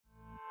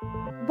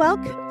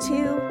Welcome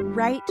to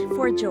Write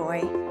for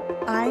Joy.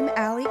 I'm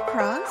Allie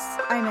Cross.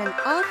 I'm an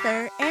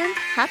author and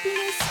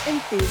happiness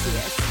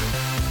enthusiast.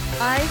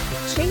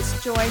 I've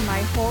chased joy my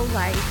whole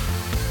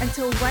life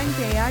until one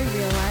day I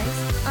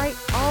realized I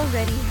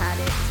already had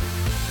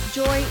it.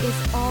 Joy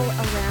is all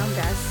around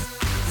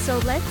us, so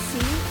let's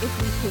see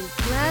if we can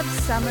grab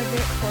some of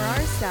it for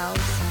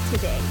ourselves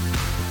today.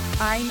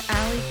 I'm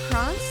Allie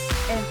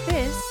Cross, and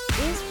this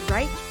is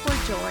Write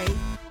for Joy.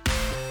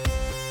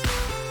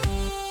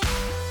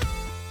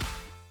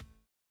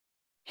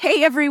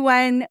 Hey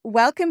everyone,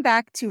 welcome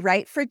back to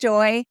Write for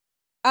Joy.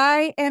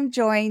 I am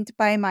joined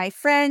by my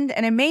friend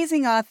and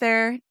amazing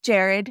author,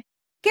 Jared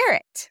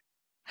Garrett.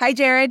 Hi,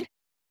 Jared.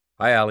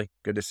 Hi, Allie.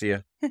 Good to see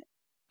you.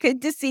 Good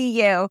to see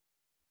you.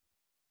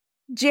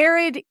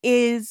 Jared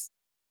is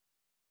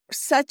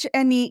such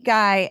a neat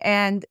guy,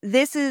 and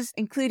this is,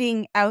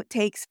 including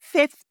outtakes,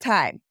 5th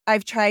time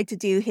I've tried to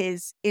do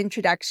his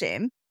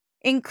introduction,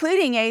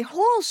 including a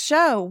whole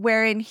show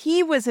wherein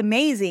he was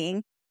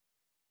amazing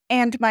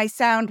and my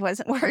sound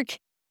wasn't working.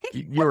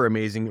 You were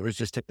amazing. It was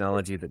just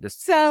technology that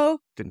just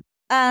didn't.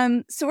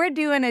 So we're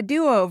doing a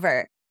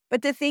do-over.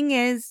 But the thing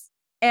is,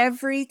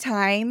 every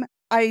time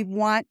I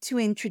want to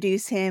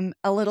introduce him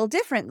a little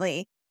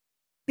differently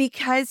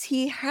because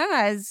he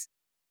has,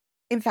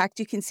 in fact,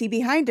 you can see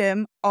behind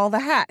him all the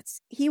hats.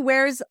 He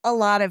wears a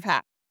lot of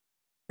hats.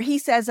 He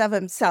says of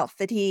himself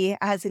that he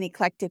has an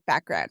eclectic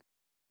background.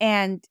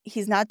 And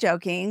he's not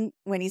joking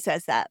when he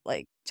says that.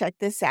 Like, check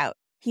this out.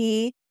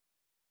 He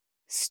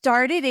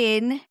started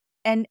in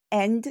an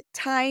end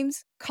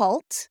times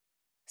cult.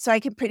 So I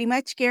can pretty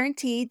much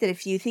guarantee that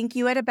if you think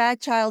you had a bad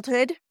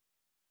childhood,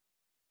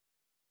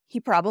 he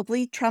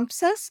probably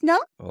trumps us. No?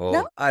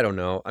 No? I don't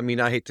know. I mean,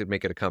 I hate to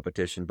make it a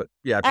competition, but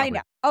yeah, I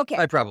know. Okay.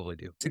 I probably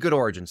do. It's a good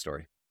origin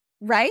story.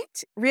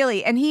 Right?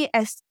 Really. And he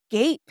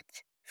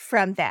escaped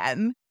from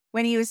them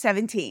when he was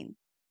 17.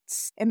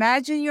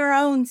 Imagine your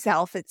own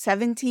self at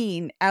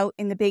 17 out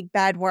in the big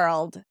bad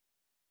world.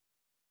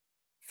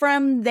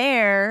 From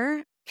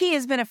there, he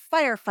has been a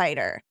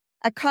firefighter,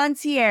 a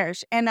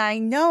concierge, and I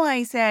know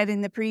I said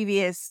in the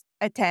previous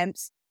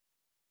attempts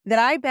that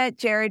I bet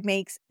Jared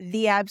makes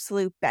the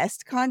absolute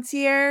best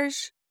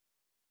concierge,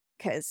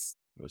 because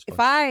if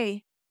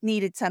I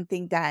needed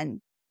something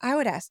done, I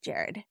would ask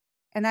Jared,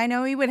 and I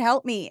know he would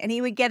help me, and he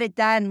would get it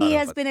done. He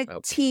has been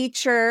a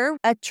teacher,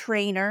 a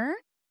trainer,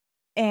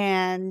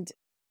 and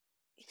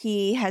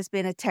he has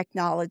been a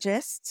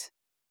technologist.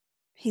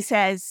 He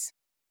says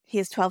he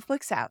has 12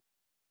 books out.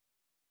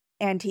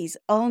 And he's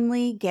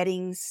only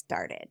getting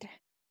started.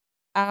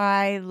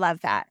 I love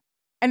that.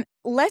 And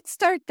let's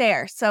start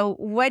there. So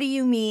what do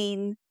you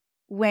mean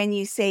when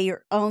you say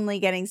you're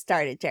only getting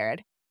started,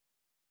 Jared?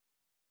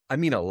 I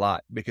mean a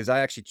lot, because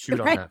I actually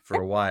chewed on that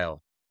for a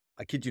while.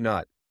 I kid you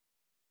not.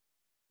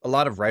 A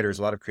lot of writers,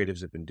 a lot of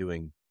creatives have been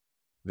doing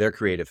their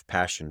creative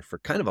passion for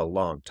kind of a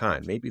long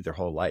time, maybe their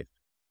whole life.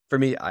 For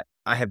me,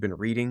 I have been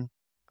reading.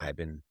 I've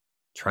been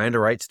trying to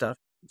write stuff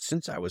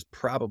since I was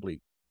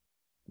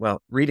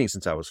reading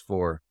since I was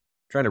 4,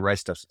 trying to write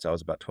stuff since I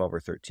was about 12 or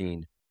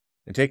 13,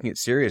 and taking it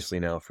seriously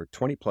now for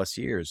 20 plus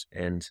years.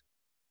 And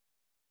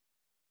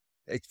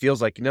it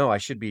feels like, I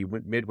should be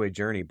midway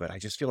journey, but I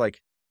just feel like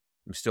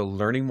I'm still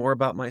learning more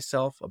about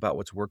myself, about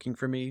what's working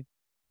for me,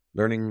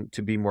 learning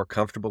to be more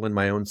comfortable in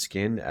my own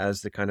skin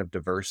as the kind of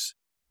diverse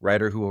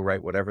writer who will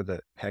write whatever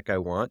the heck I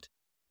want.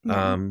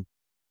 Yeah.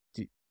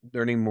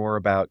 Learning more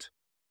about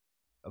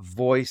a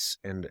voice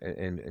and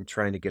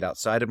trying to get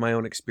outside of my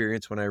own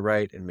experience when I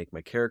write and make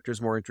my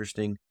characters more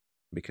interesting,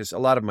 because a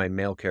lot of my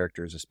male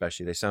characters,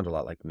 especially, they sound a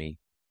lot like me,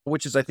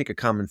 which is, I think, a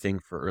common thing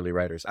for early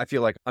writers. I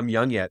feel like I'm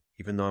young yet,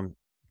 even though I'm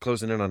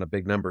closing in on a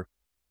big number.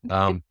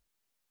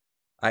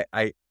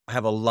 I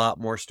have a lot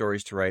more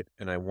stories to write,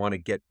 and I want to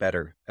get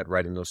better at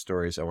writing those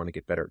stories. I want to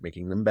get better at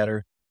making them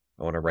better.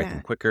 I want to write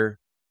them quicker.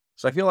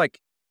 So I feel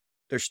like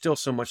there's still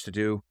so much to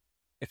do.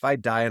 If I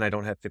die and I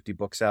don't have 50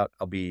 books out,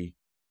 I'll be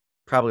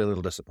probably a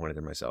little disappointed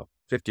in myself.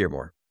 50 or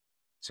more.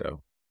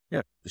 So,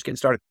 yeah, just getting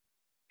started.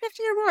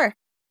 50 or more.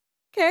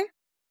 Okay.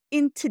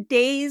 In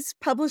today's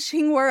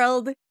publishing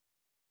world,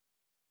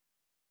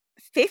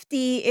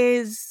 50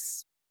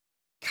 is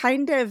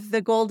kind of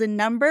the golden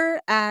number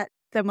at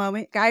the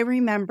moment. I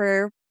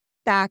remember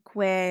back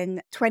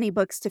when 20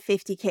 books to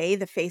 50K,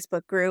 the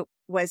Facebook group,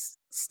 was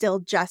still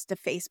just a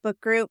Facebook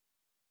group.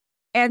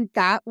 And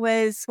that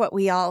was what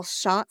we all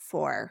shot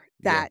for,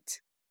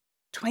 that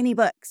 20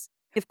 books.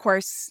 Of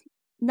course,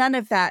 none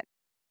of that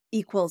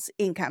equals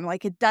income.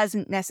 Like, it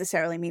doesn't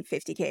necessarily mean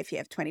 50K if you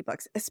have 20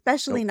 books,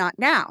 especially not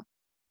now.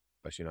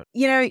 Especially not.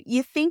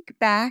 You think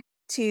back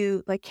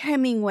to like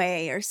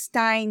Hemingway or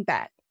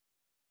Steinbeck,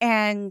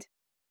 and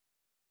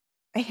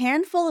a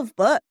handful of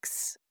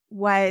books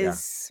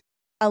was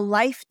a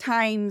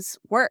lifetime's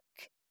work.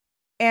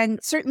 And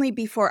certainly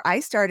before I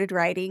started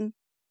writing,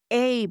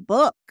 a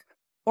book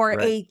or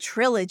a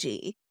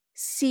trilogy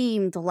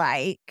seemed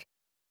like,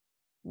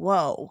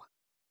 whoa.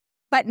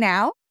 But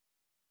now,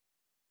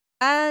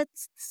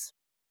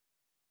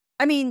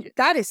 I mean,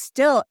 that is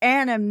still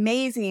an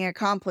amazing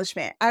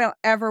accomplishment. I don't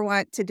ever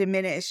want to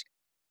diminish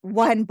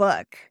one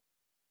book.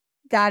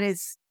 That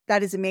is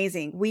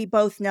amazing. We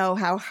both know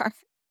how hard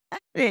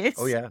it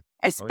Oh, is, yeah. Oh, yeah.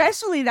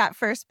 especially that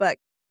first book.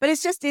 But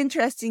it's just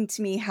interesting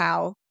to me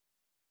how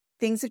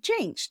things have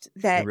changed.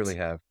 They That really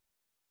have.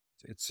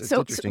 It's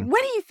so interesting.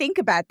 what do you think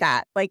about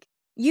that? Like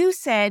you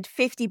said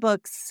 50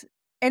 books,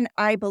 and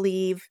I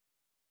believe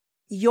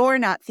you're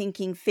not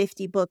thinking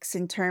 50 books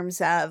in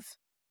terms of,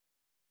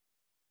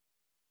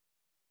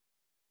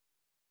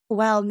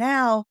 well,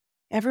 now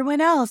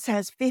everyone else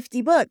has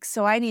 50 books,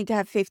 so I need to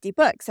have 50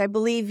 books. I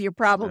believe you're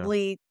Yeah.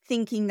 probably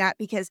thinking that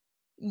because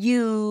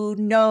you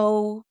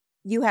know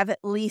you have at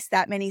least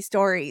that many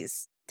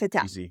stories to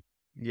tell. Easy.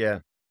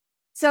 Yeah.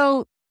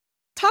 So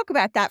talk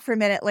about that for a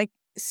minute. Like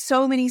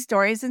so many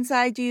stories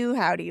inside you.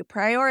 How do you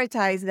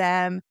prioritize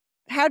them?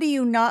 How do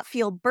you not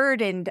feel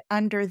burdened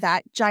under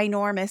that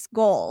ginormous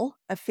goal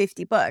of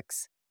 50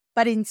 books,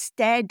 but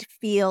instead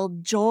feel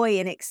joy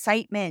and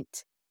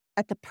excitement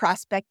at the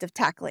prospect of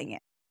tackling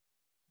it?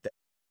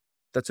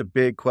 That's a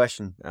big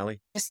question,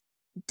 Allie. Just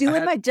I doing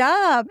had my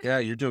job. Yeah,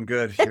 you're doing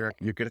good. You're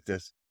good at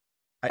this.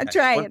 I'm One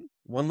trying.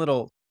 one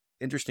little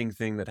interesting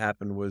thing that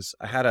happened was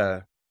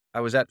I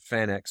was at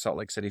FanX, Salt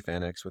Lake City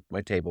FanX with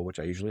my table, which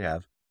I usually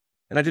have,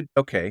 and I did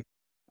okay.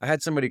 I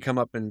had somebody come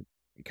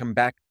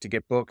back to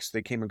get books.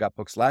 They came and got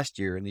books last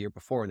year and the year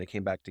before, and they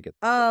came back to get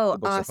Oh, the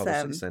books I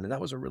published since awesome. then, and that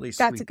was a really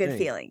That's a sweet good thing.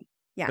 feeling.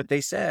 Yeah. But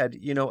they said,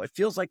 it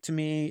feels like to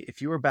me,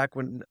 if you were back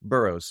when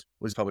Burroughs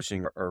was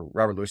publishing or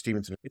Robert Louis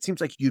Stevenson, it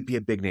seems like you'd be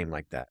a big name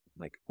like that.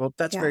 Like, well,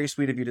 that's Yeah. very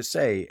sweet of you to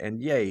say.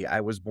 And yay,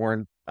 I was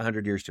born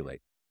 100 years too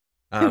late.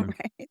 Um,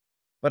 Right.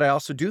 but I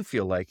also do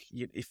feel like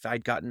if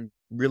I'd gotten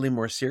really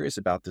more serious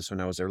about this when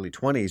I was early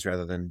 20s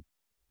rather than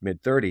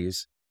mid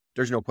 30s,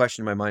 there's no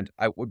question in my mind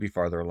I would be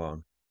farther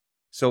along.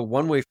 So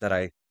one way that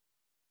I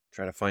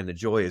try to find the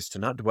joy is to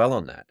not dwell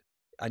on that.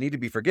 I need to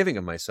be forgiving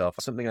of myself.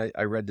 Something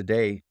I read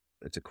today,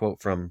 it's a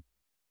quote from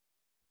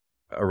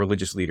a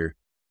religious leader,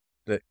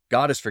 that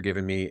God has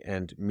forgiven me,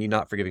 and me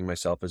not forgiving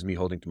myself is me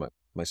holding to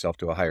myself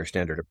to a higher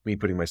standard, of me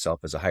putting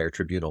myself as a higher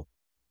tribunal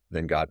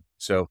than God.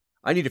 So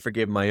I need to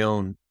forgive my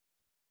own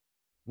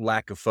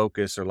lack of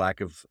focus or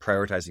lack of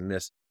prioritizing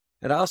this.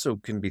 And I also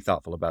can be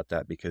thoughtful about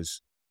that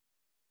because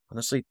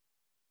honestly,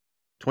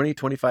 20,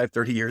 25,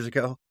 30 years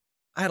ago,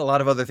 I had a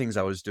lot of other things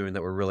I was doing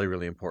that were really,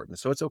 really important.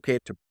 So it's okay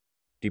to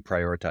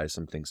deprioritize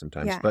some things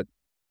sometimes. Yeah. But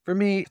for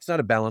me, it's not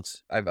a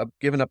balance. I've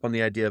given up on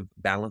the idea of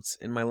balance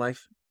in my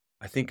life.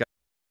 I think I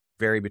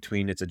vary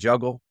between it's a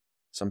juggle.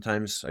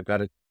 Sometimes I've got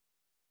to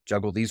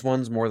juggle these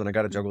ones more than I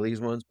got to juggle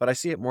these ones. But I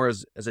see it more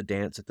as a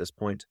dance at this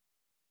point,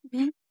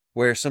 Mhm.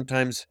 where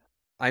sometimes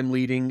I'm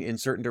leading in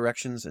certain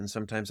directions and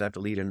sometimes I have to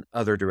lead in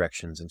other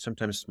directions. And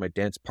sometimes my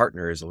dance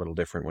partner is a little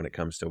different when it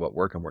comes to what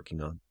work I'm working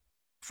on.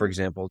 For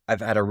example,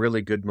 I've had a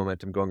really good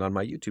momentum going on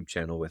my YouTube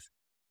channel with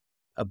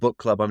a book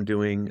club I'm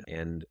doing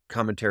and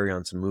commentary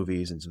on some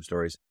movies and some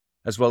stories,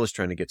 as well as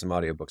trying to get some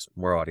more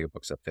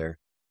audiobooks up there.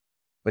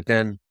 But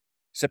then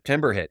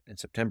September hit, and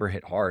September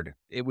hit hard.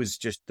 It was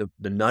just the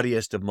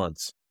nuttiest of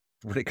months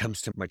when it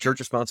comes to my church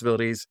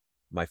responsibilities,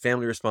 my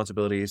family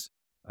responsibilities,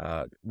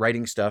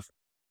 writing stuff.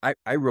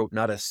 I wrote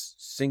not a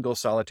single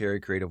solitary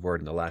creative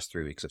word in the last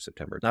 3 weeks of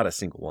September, not a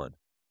single one.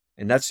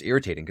 And that's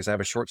irritating because I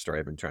have a short story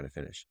I've been trying to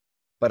finish.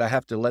 But I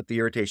have to let the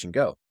irritation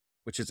go,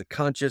 which is a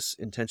conscious,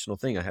 intentional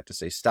thing. I have to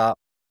say, stop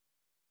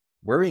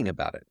worrying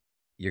about it.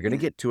 You're going to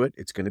Yeah. get to it.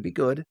 It's going to be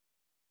good.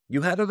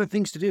 You had other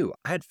things to do.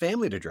 I had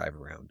family to drive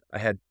around. I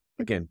had,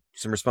 again,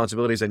 some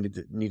responsibilities I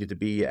needed to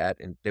be at,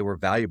 and they were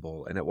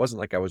valuable. And it wasn't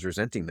like I was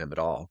resenting them at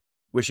all,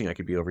 wishing I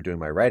could be overdoing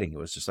my writing. It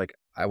was just like,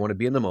 I want to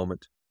be in the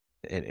moment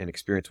and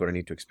experience what I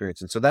need to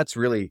experience. And so that's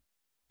really,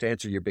 to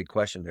answer your big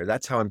question there,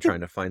 that's how I'm trying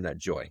to find that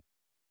joy,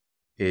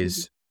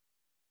 is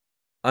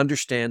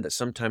understand that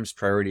sometimes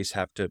priorities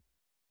have to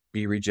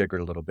be rejiggered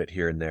a little bit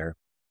here and there.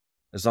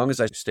 As long as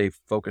I stay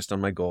focused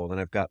on my goal, and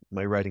I've got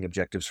my writing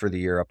objectives for the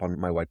year up on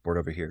my whiteboard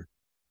over here.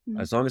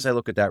 Mhm. As long as I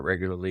look at that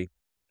regularly,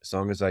 as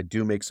long as I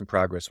do make some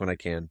progress when I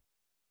can,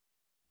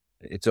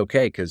 it's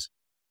okay, because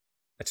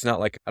it's not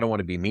like I don't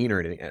want to be mean or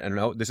anything. I don't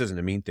know, this isn't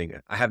a mean thing.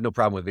 I have no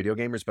problem with video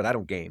gamers, but I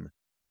don't game.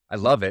 I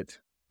love it,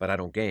 but I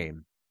don't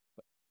game.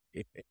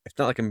 It's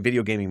not like I'm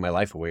video gaming my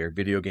life away or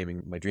video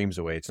gaming my dreams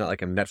away. It's not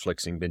like I'm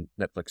Netflix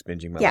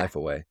binging my Yeah. life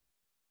away.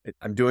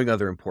 I'm doing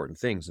other important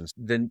things. And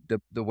then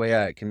the way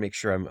I can make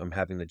sure I'm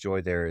having the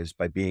joy there is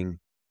by being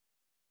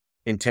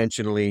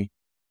intentionally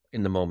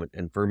in the moment.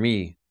 And for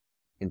me,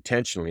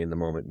 intentionally in the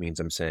moment means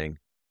I'm saying,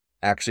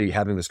 actually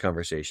having this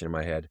conversation in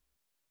my head.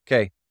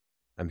 Okay,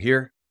 I'm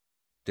here.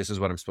 This is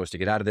what I'm supposed to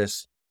get out of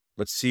this.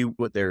 Let's see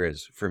what there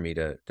is for me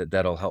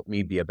that'll help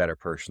me be a better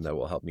person, that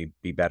will help me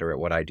be better at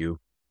what I do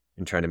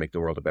and trying to make the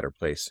world a better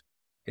place.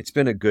 It's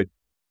been a good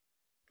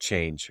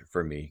change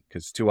for me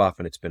because too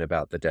often it's been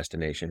about the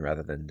destination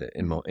rather than the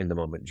in the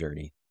moment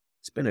journey.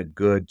 It's been a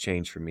good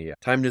change for me.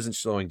 Time isn't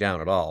slowing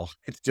down at all.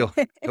 It's still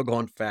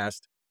going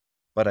fast,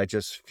 but I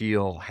just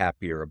feel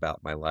happier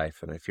about my life.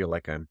 And I feel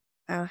like I'm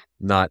Oh,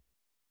 not,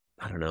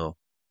 I don't know,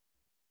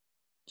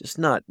 just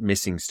not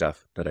missing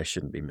stuff that I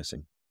shouldn't be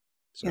missing.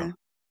 So Yeah.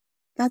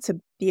 That's a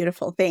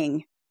beautiful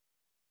thing.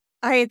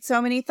 I had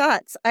so many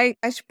thoughts. I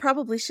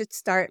probably should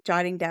start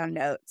jotting down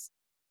notes.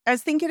 I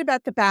was thinking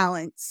about the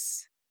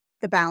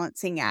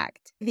balancing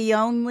act. The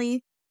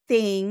only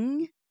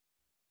thing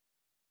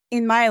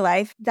in my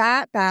life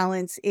that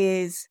balance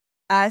is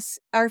us,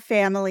 our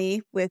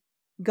family, with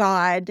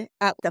God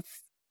at the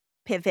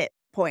pivot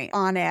point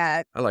on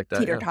a I like that. Yeah.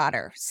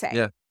 teeter-totter, say.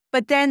 Yeah.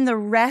 But then the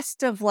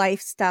rest of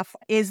life stuff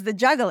is the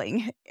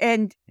juggling.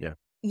 And Yeah.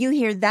 you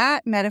hear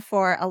that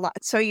metaphor a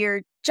lot. So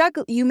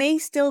you may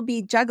still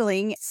be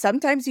juggling.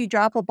 Sometimes you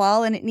drop a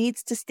ball and it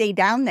needs to stay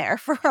down there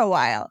for a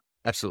while.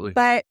 Absolutely.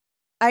 But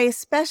I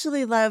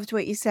especially loved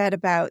what you said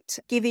about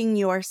giving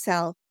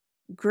yourself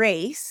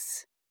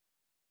grace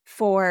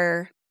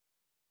for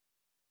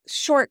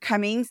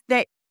shortcomings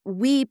that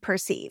we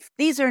perceive.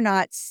 These are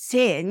not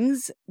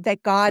sins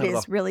that God Not at all.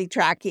 is really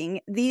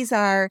tracking. These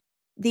are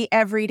the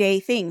everyday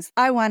things.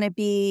 I want to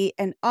be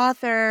an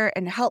author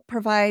and help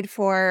provide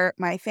for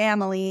my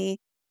family.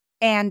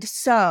 And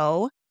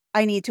so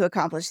I need to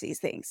accomplish these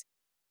things.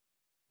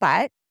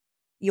 But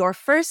your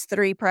first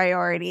three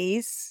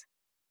priorities,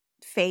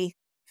 faith,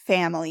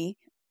 family,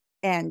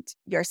 and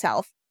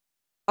yourself,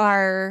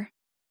 are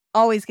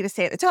always going to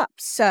stay at the top.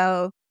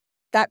 So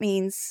that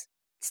means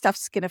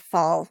stuff's going to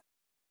fall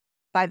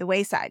by the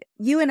wayside.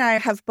 You and I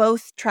have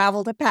both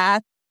traveled a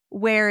path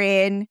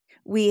wherein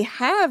we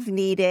have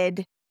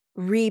needed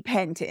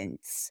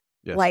repentance,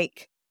 Yes.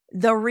 like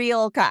the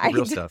real The kind.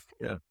 real stuff.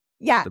 Yeah.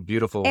 Yeah. The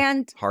beautiful,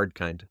 And hard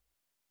kind.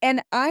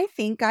 and I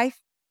think I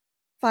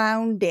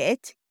found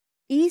it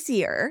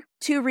easier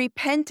to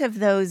repent of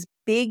those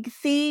big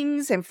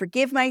things and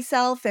forgive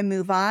myself and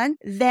move on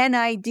than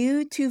I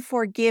do to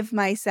forgive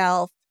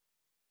myself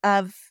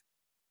of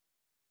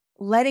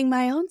letting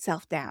my own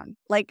self down,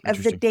 like of the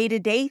Interesting.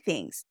 day-to-day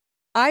things.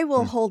 I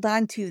will hold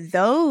on to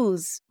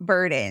those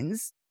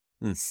burdens.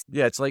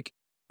 Yeah, it's like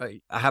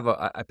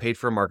I paid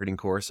for a marketing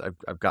course.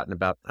 I've gotten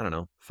about, I don't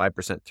know,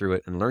 5% through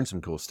it and learned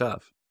some cool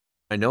stuff.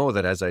 I know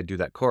that as I do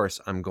that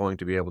course, I'm going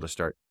to be able to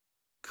start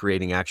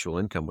creating actual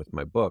income with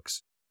my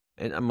books.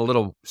 And I'm a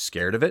little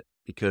scared of it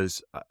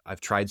because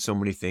I've tried so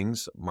many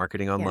things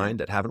marketing online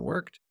that haven't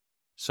worked.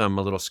 So I'm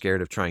a little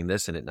scared of trying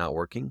this and it not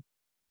working.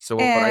 So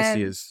what I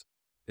see And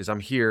is I'm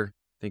here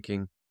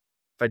thinking,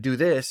 if I do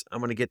this, I'm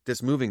going to get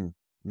this moving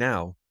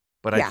now,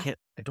 but I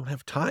don't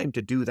have time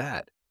to do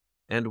that.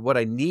 And what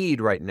I need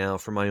right now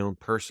for my own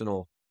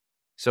personal,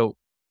 so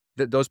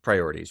those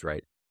priorities,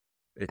 right?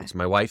 It's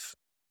my wife,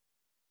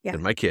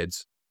 then my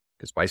kids,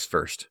 because wife's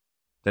first.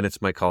 Then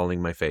it's my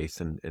calling, my faith,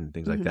 and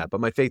things like that.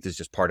 But my faith is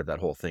just part of that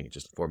whole thing. It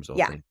just forms the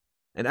whole thing.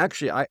 And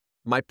actually,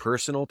 my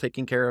personal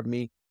taking care of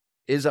me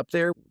is up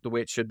there the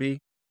way it should be,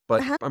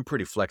 but I'm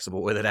pretty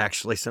flexible with it,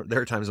 actually. So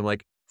there are times I'm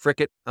like,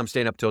 frick it, I'm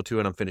staying up till 2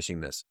 and I'm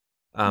finishing this.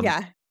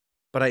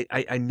 But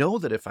I know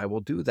that if I will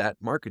do that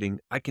marketing,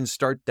 I can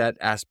start that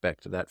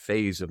aspect, that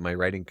phase of my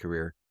writing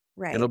career,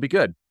 and it'll be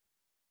good.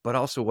 But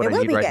also what I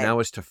need right now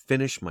is to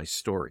finish my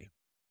story.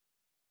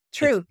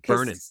 True. It's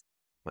burning.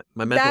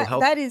 My mental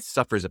health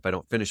suffers if I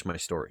don't finish my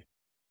story.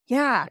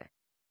 Yeah.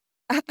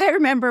 I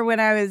remember when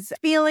I was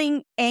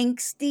feeling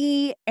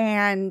angsty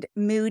and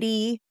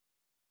moody,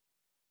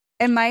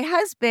 and my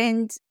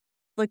husband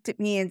looked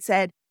at me and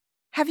said,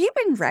 "Have you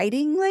been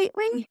writing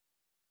lately?"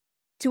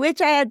 To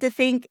which I had to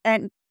think,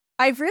 and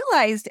I've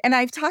realized, and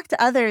I've talked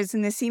to others,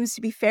 and this seems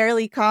to be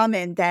fairly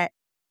common, that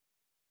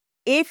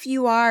if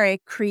you are a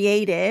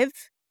creative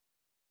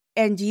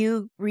and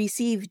you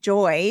receive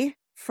joy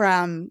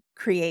from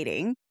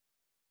creating,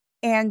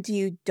 and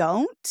you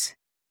don't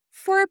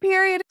for a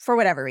period, for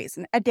whatever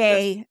reason, a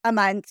day, a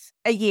month,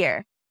 a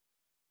year,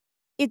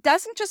 it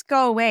doesn't just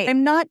go away.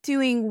 I'm not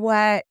doing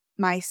what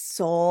my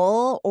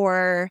soul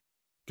or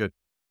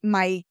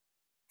my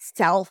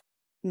self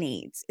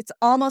needs. It's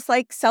almost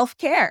like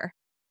self-care.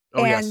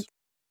 Oh, And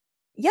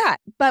yes.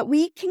 But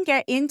we can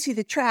get into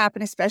the trap,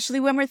 and especially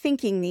when we're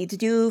thinking need to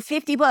do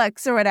 50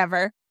 books or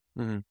whatever,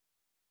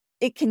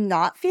 it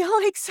cannot feel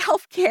like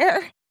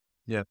self-care.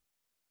 Yeah.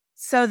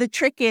 So the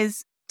trick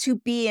is to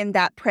be in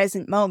that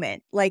present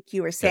moment, like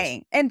you were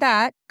saying. And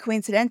that,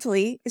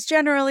 coincidentally, is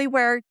generally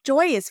where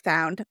joy is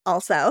found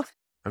also.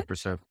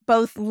 100%.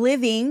 Both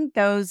living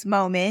those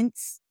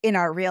moments in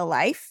our real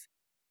life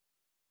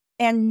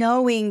and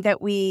knowing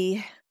that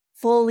we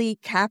fully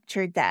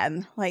captured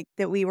them, like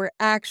that we were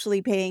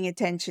actually paying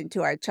attention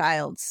to our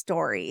child's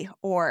story,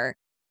 or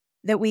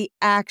that we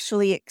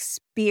actually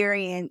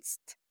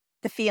experienced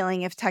the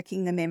feeling of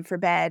tucking them in for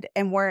bed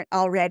and weren't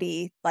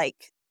already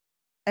like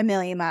a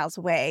million miles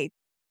away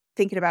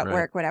thinking about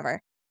work,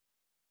 whatever.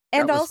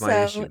 And that was also,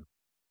 my issue,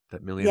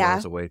 that million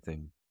miles away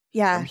thing.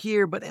 I'm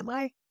here, but am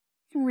I?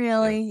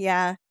 Really?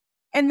 Yeah.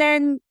 And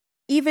then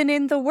even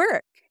in the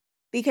work,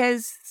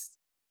 because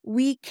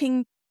we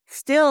can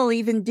still,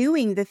 even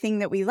doing the thing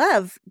that we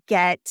love,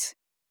 get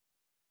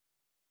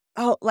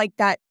like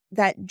that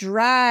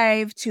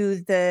drive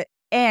to the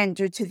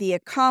end, or to the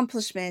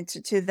accomplishment,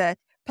 or to the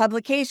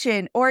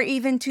publication, or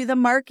even to the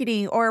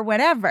marketing or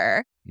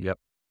whatever. Yep.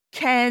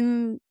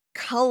 Can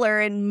color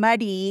and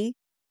muddy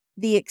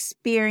the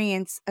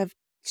experience of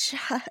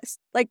just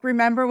like,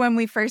 remember when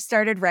we first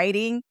started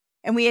writing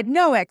and we had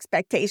no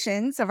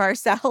expectations of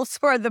ourselves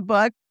or the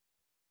book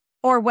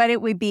or what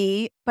it would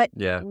be, but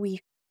Yeah, we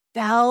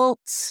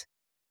felt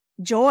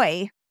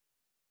joy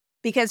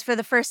because for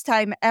the first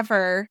time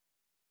ever,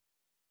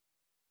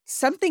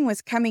 something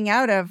was coming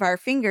out of our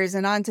fingers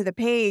and onto the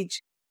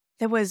page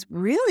that was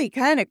really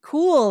kind of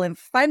cool and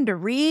fun to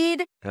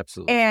read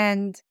absolutely.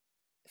 and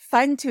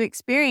fun to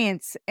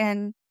experience.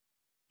 And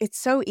it's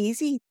so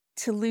easy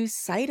to lose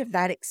sight of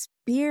that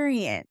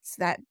experience,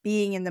 that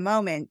being in the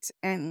moment.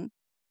 And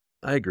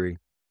I agree.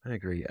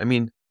 I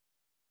mean,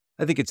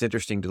 I think it's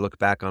interesting to look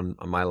back on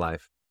my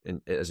life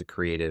as a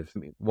creative. I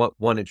mean,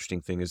 one interesting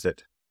thing is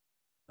that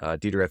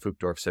Dieter F.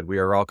 Uchtdorf said, "We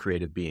are all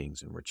creative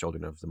beings, and we're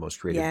children of the most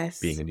creative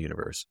being yes. in the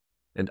universe."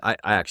 And I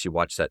actually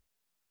watched that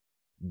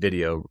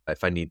video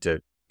if I need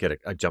to get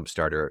a jump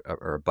start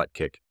or a butt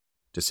kick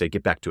to say,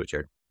 "Get back to it,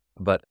 Jared."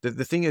 But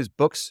the thing is,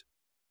 books,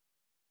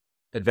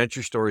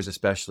 adventure stories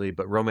especially,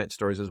 but romance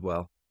stories as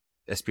well,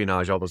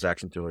 espionage, all those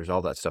action thrillers,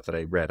 all that stuff that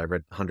I read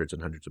hundreds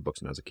and hundreds of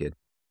books when I was a kid.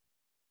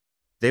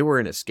 They were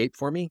an escape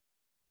for me.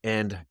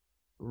 And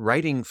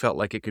writing felt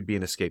like it could be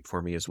an escape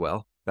for me as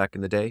well back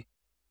in the day.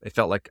 It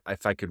felt like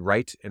if I could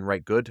write and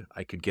write good,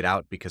 I could get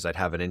out because I'd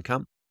have an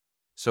income.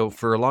 So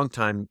for a long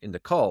time in the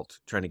cult,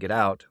 trying to get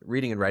out,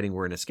 reading and writing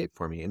were an escape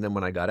for me. And then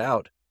when I got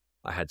out,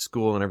 I had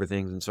school and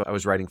everything. And so I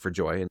was writing for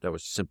joy. And that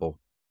was simple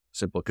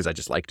because I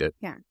just liked it.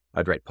 Yeah.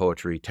 I'd write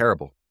poetry,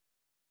 terrible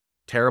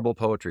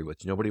poetry,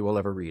 which nobody will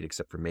ever read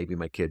except for maybe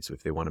my kids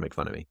if they want to make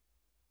fun of me.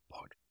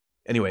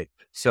 Anyway,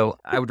 so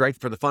I would write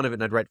for the fun of it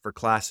and I'd write for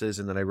classes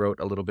and then I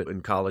wrote a little bit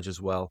in college as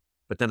well.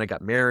 But then I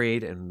got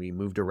married and we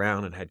moved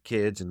around and had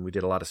kids and we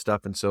did a lot of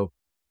stuff. And so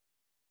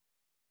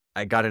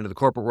I got into the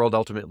corporate world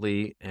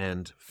ultimately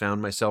and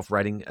found myself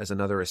writing as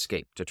another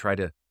escape to try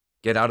to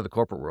get out of the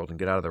corporate world and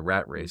get out of the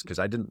rat race because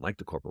I didn't like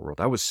the corporate world.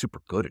 I was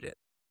super good at it,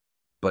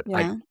 but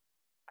Yeah.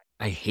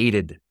 I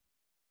hated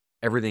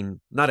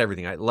everything, not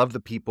everything. I loved the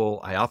people.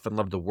 I often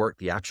loved the work,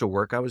 the actual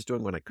work I was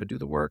doing when I could do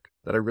the work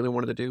that I really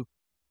wanted to do.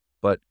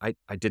 But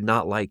I did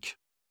not like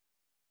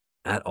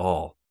at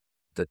all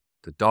the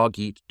dog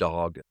eat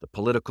dog, the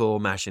political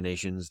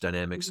machinations,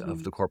 dynamics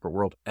of the corporate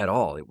world at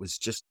all. It was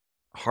just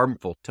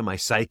harmful to my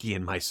psyche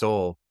and my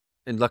soul.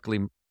 And luckily,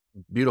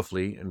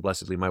 beautifully and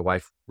blessedly, my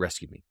wife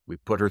rescued me. We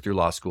put her through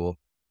law school.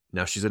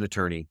 Now she's an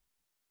attorney.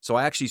 So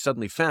I actually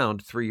suddenly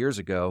found 3 years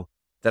ago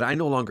that I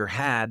no longer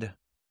had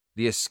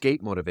the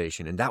escape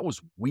motivation. And that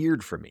was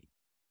weird for me.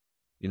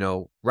 You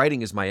know,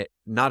 writing is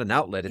not an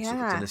outlet. It's an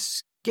Yeah.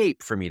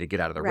 escape for me to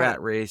get out of the Right.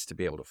 rat race, to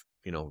be able to,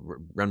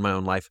 run my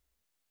own life.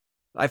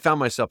 I found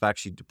myself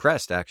actually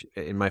depressed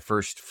in my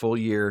first full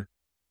year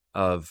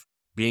of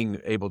being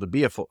able to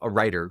be a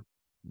writer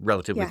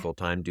relatively Yeah. full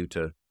time due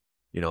to,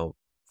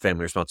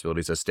 family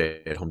responsibilities as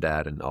stay-at-home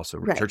dad and also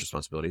Right. church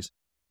responsibilities.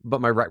 But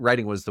my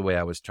writing was the way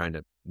I was trying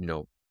to,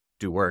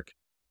 do work.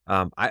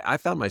 I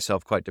found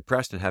myself quite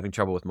depressed and having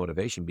trouble with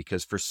motivation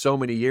because for so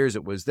many years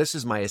this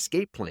is my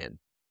escape plan.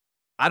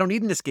 I don't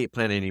need an escape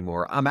plan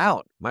anymore. I'm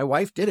out. My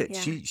wife did it.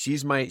 Yeah.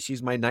 She's my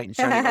knight in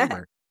shining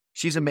armor.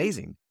 She's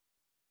amazing.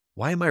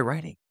 Why am I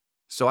writing?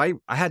 So I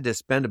had to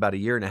spend about a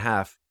year and a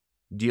half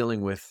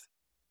dealing with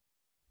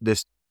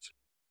this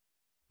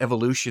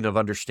evolution of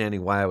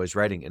understanding why I was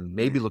writing and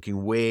maybe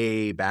looking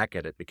way back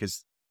at it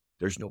because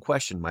there's no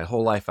question my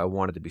whole life I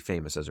wanted to be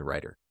famous as a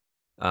writer.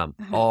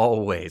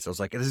 Always. I was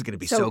like, this is going to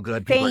be so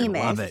good. People are going to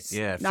love it. famous,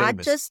 Yeah, not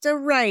famous. just a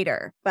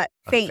writer, but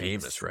A famous.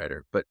 famous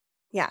writer. But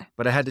Yeah.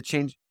 I had to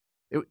change.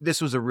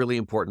 This was a really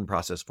important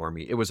process for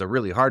me. It was a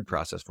really hard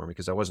process for me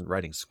because I wasn't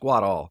writing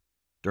squat all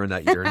during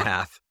that year and a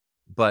half.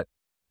 But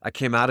I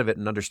came out of it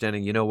and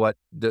understanding, you know what,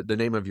 the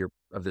name of your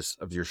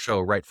show,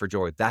 Write for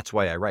Joy. That's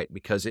why I write,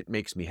 because it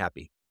makes me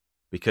happy,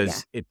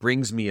 because it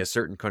brings me a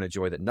certain kind of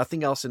joy that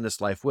nothing else in this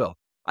life will.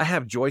 I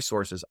have joy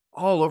sources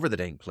all over the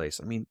dang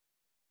place. I mean,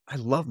 I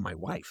love my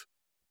wife.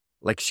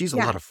 Like she's a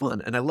lot of fun,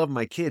 and I love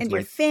my kids. And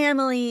your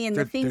family and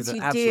the They're things the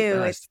you absolute do.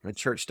 best. My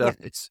church stuff.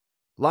 It's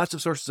lots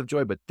of sources of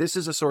joy, but this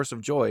is a source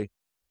of joy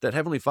that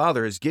Heavenly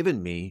Father has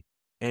given me.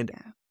 And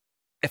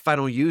if I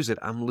don't use it,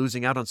 I'm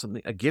losing out on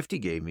something, a gift He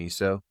gave me.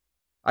 So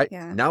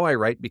now I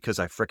write because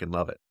I frickin'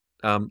 love it.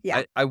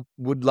 I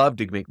would love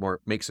to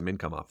make some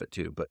income off it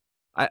too, but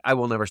I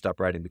will never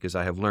stop writing because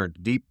I have learned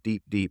deep,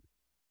 in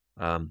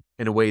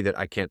a way that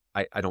I could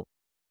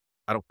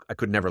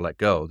never let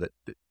go, that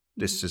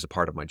this is a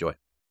part of my joy.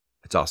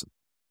 It's awesome.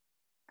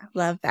 I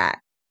love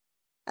that.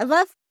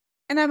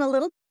 and I'm a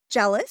little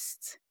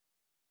jealous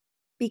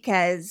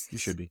because You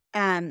should be.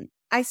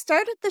 I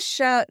started this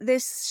show,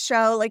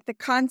 like the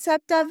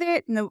concept of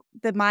it and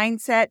the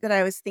mindset that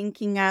I was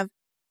thinking of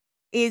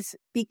is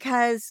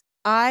because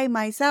I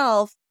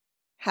myself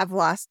have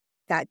lost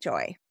that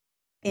joy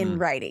in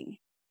writing.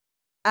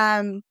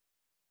 I've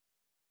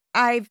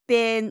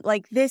been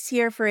like this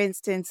year, for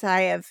instance,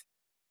 I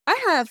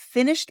have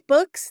finished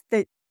books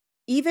that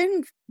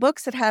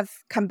have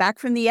come back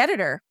from the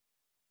editor.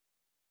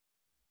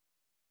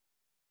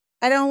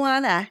 I don't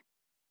wanna.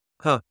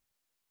 Huh.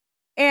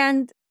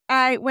 And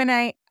when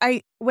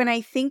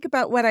I think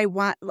about what I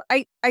want,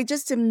 I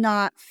just am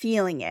not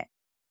feeling it.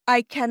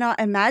 I cannot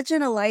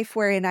imagine a life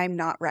wherein I'm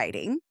not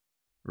writing.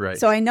 Right.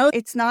 So I know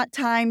it's not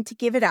time to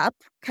give it up,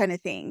 kind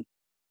of thing.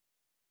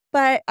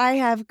 But I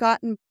have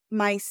gotten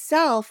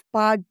myself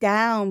bogged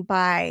down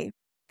by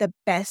the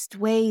best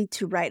way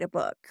to write a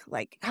book,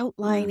 like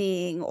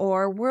outlining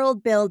or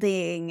world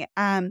building,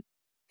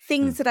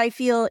 things that I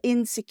feel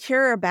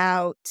insecure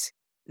about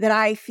that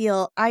I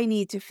feel I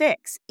need to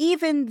fix,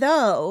 even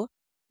though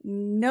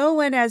no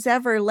one has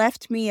ever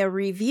left me a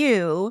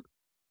review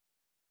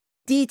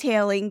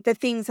detailing the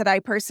things that I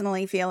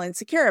personally feel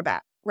insecure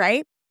about,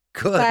 right?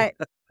 Good.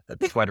 But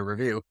That's quite a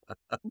review.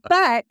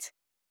 but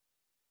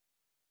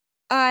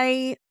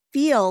I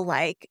feel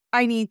like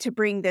I need to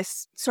bring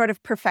this sort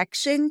of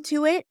perfection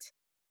to it.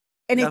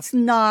 And Yeah. it's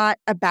not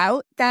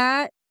about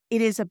that.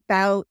 It is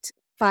about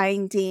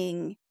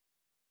finding,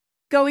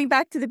 going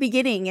back to the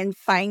beginning and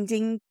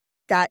finding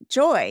that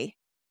joy.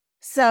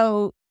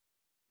 So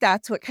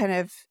that's what kind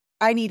of,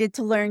 I needed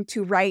to learn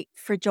to write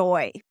for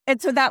joy.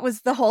 And so that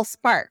was the whole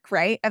spark,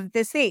 right, of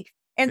this thing.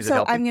 And Is it so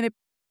helping? I'm going to,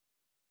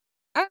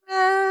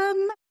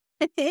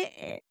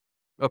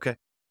 Okay.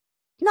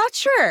 not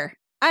sure.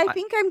 I I,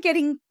 think I'm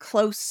getting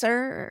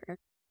closer,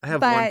 I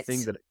have one but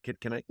thing that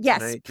can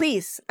yes, I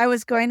please. I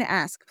was going to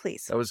ask,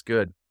 please. that was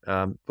good.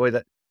 Boy,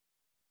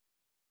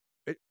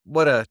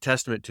 what a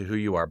testament to who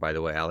you are, by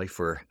the way, Allie,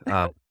 for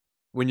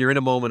when you're in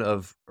a moment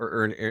of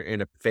or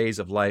in a phase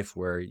of life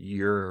where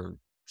you're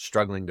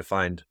struggling to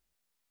find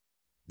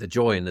the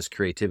joy in this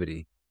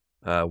creativity,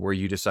 where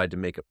you decide to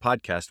make a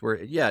podcast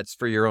where, yeah, it's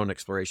for your own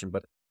exploration,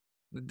 but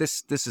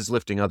this is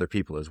lifting other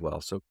people as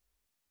well. So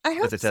I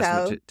that's hope a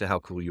testament so. to how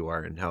cool you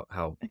are and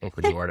how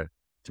open you are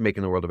to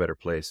making the world a better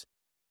place.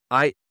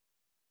 I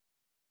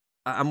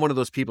I'm one of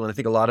those people, and I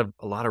think a lot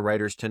of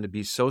writers tend to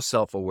be so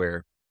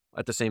self-aware.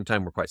 At the same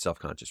time, we're quite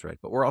self-conscious, right?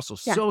 But we're also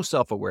Yeah. so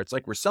self-aware. It's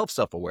like we're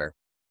self-aware.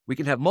 We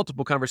can have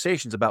multiple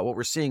conversations about what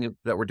we're seeing,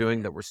 that we're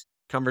doing, that we're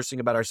conversing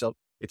about ourselves.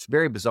 It's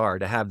very bizarre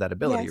to have that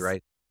ability, Yes.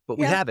 right? But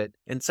we Yeah. have it,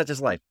 and such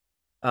is life.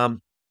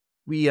 Um,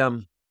 we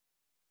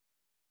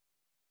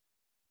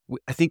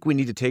I think we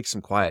need to take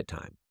some quiet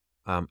time.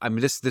 I mean,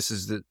 this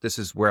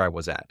is where I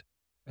was at,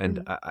 and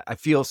Mhm. I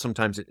feel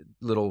sometimes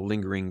little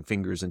lingering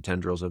fingers and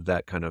tendrils of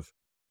that kind of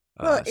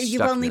Well,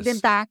 you've only been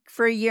stuckness. back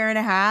for a year and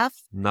a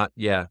half, Not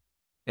yeah,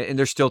 and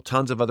there's still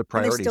tons of other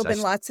and there's still priorities.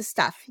 been lots of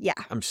stuff. Yeah.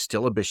 I'm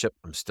still a bishop.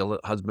 I'm still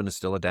a husband. And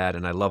still a dad,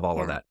 and I love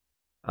all of Yeah.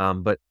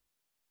 that. But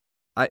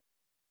I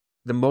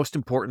the most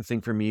important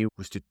thing for me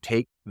was to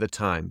take the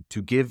time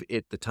to give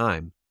it the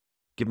time,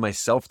 give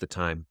myself the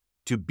time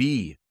to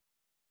be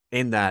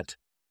in that.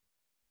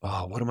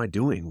 Oh, what am I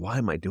doing? Why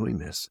am I doing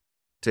this?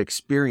 To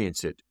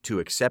experience it, to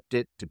accept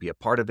it, to be a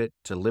part of it,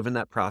 to live in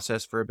that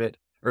process for a bit,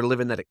 or live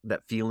in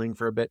that feeling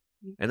for a bit,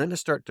 Mm. and then to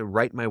start to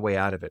write my way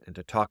out of it and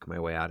to talk my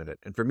way out of it.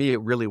 And for me,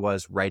 it really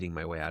was writing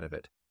my way out of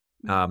it.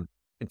 Mm. Um,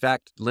 in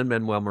fact,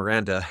 Lin-Manuel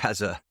Miranda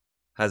has a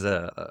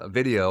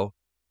video.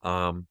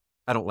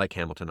 I don't like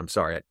Hamilton. I'm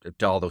sorry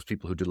to all those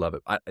people who do love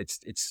it.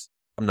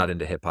 I'm not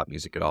into hip hop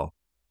music at all.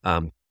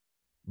 Um,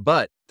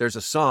 but there's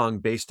a song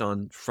based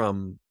on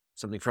from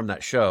something from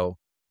that show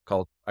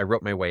called "I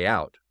Wrote My Way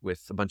Out"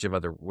 with a bunch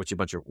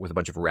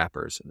of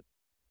rappers.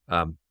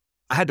 Um,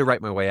 I had to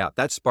write my way out.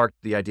 That sparked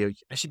the idea.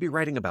 I should be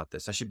writing about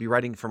this. I should be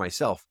writing for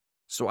myself.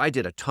 So I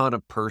did a ton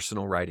of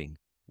personal writing.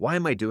 Why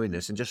am I doing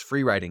this? And just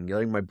free writing,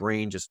 letting my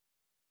brain just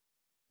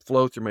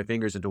flow through my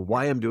fingers into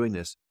why I'm doing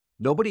this.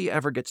 Nobody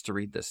ever gets to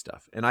read this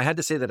stuff. And I had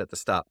to say that at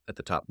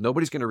the top.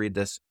 Nobody's going to read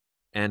this.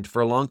 And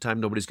for a long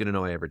time, nobody's going to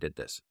know I ever did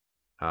this.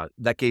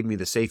 That gave me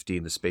the safety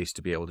and the space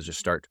to be able to just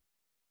start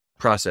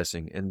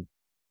processing. And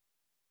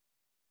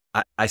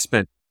I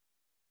spent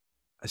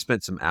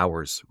some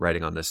hours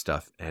writing on this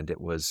stuff, and it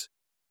was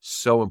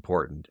so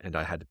important. And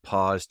I had to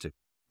pause to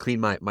clean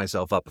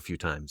myself up a few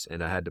times,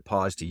 and I had to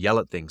pause to yell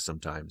at things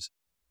sometimes.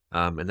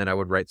 And then I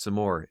would write some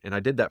more. And I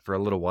did that for a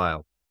little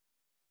while.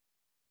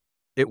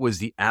 It was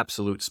the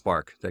absolute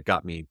spark that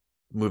got me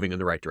moving in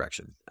the right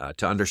direction,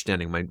 to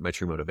understanding my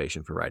true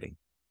motivation for writing.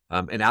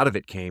 And out of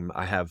it came,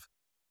 I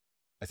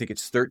think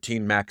it's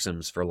 13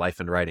 maxims for life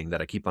and writing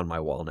that I keep on my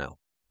wall now.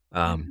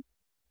 Mhm.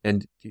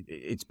 And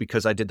it's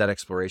because I did that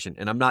exploration,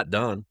 and I'm not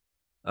done.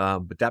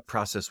 But that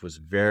process was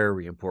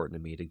very important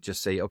to me to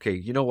just say, okay,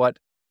 you know what?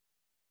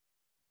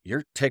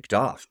 You're ticked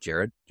off,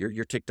 Jared.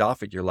 You're ticked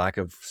off at your lack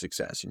of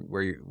success, and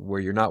where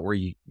you're not where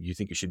you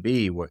think you should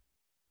be.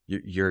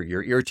 You're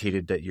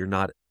irritated that you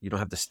don't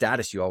have the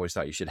status you always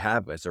thought you should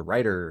have as a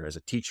writer, as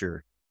a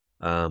teacher.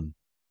 Um,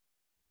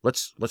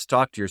 let's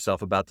talk to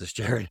yourself about this,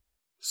 Jared.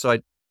 So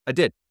I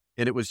did,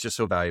 and it was just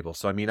so valuable.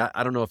 So I mean,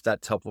 I don't know if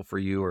that's helpful for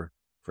you or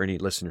for any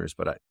listeners,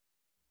 but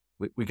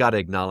we got to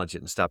acknowledge it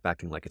and stop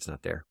acting like it's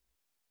not there.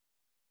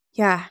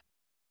 Yeah.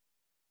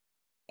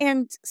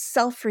 And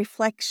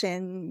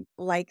self-reflection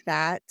like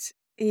that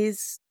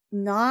is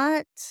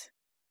not,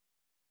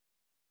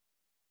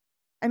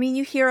 I mean,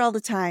 you hear all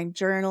the time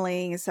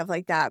journaling and stuff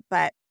like that,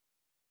 but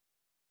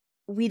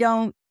we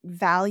don't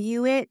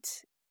value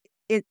it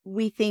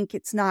we think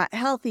it's not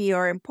healthy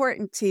or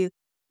important to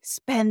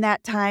spend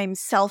that time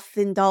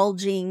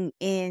self-indulging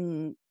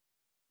in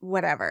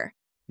whatever.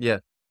 Yeah.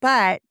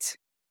 But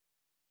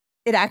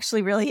it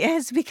actually really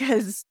is,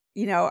 because,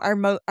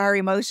 our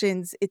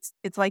emotions, it's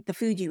like the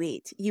food you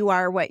eat. You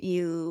are what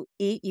you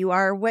eat, you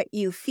are what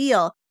you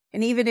feel.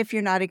 And even if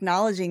you're not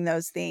acknowledging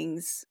those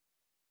things,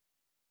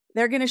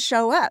 they're going to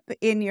show up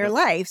in your Yep.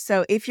 life.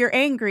 So if you're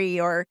angry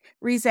or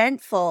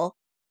resentful,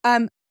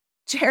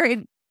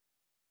 Jared,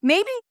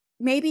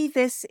 maybe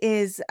this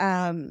is,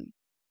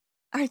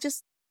 I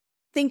just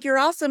think you're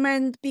awesome.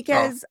 And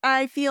because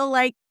I feel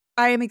like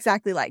I am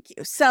exactly like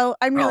you. So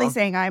I'm really Oh,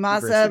 saying I'm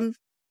impressive. awesome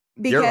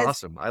You're because,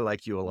 awesome. I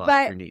like you a lot.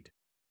 but You're neat.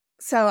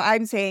 so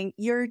I'm saying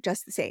you're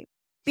just the same,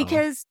 Oh,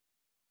 because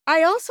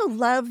I also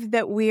love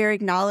that we're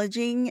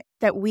acknowledging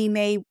that we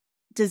may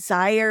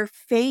desire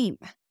fame,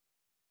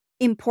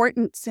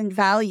 importance, and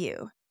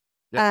value.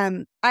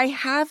 yep. I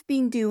have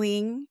been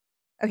doing,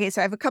 okay,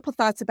 so I have a couple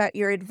thoughts about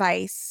your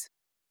advice,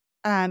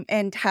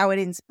 and how it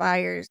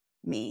inspires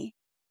me.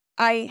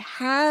 I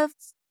have,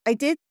 I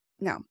did,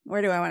 no,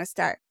 where do I want to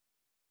start?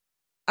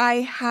 I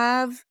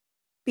have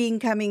been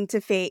coming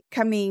to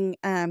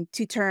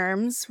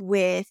terms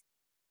with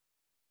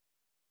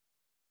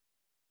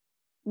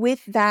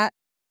that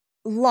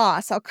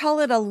loss. I'll call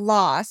it a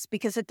loss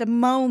because at the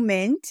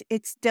moment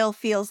it still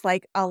feels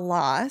like a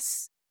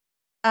loss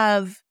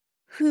of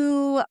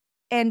who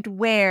and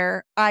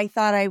where I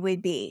thought I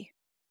would be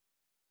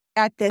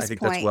at I this think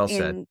that's point well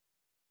said.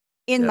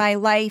 in Yep. my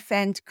life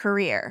and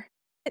career.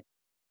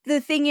 The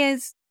thing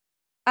is,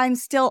 I'm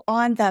still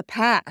on the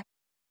path.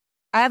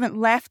 I haven't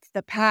left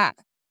the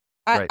path.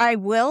 Right. I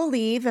will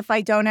leave if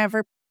I don't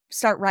ever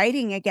start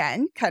writing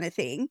again, kind of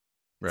thing.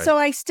 Right. So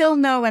I still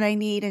know what I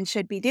need and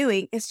should be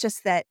doing. It's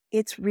just that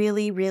it's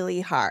really,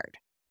 really hard.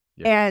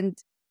 Yep. And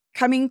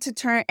coming to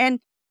term,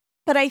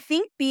 but I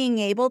think being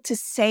able to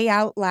say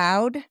out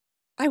loud,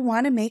 I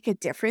want to make a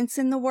difference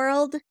in the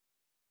world.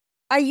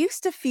 I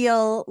used to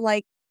feel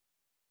like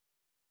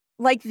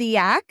the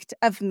act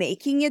of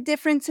making a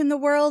difference in the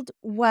world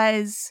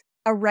was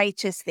a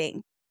righteous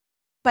thing.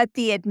 But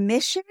the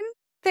admission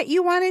that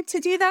you wanted to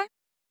do that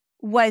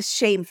was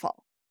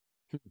shameful.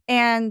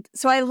 And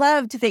so I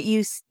loved that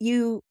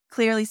you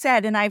clearly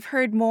said, and I've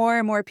heard more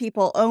and more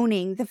people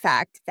owning the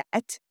fact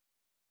that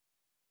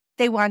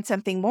they want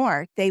something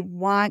more. They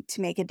want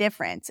to make a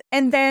difference.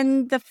 And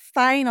then the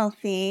final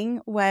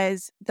thing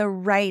was the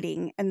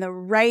writing, and the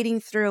writing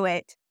through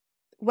it.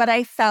 What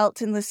I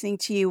felt in listening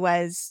to you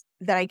was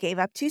that I gave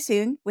up too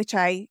soon, which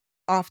I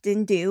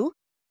often do.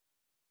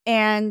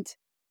 And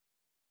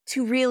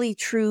to really,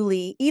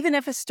 truly, even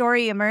if a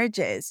story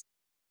emerges,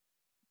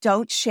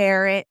 don't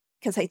share it,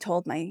 because I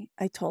told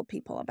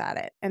people about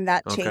it, and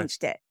that Okay.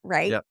 changed it,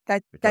 right? Yep.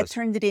 That It that does.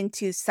 turned it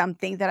into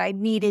something that I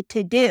needed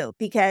to do,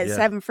 because Yeah.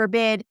 heaven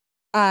forbid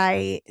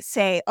I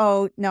say,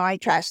 "Oh, no, I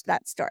trashed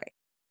that story."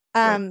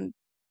 Right.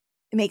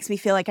 It makes me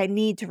feel like I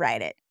need to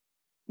write it.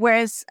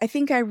 Whereas I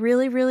think I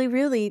really, really,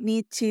 really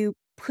need to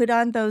put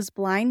on those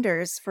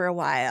blinders for a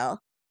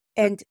while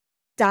Yep. and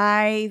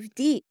dive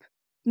deep.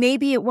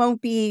 Maybe it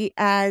won't be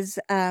as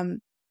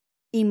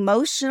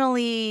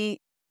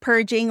emotionally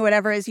purging,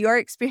 whatever as your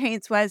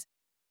experience was,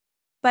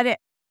 but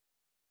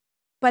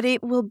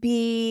it will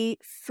be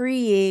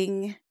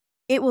freeing.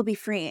 It will be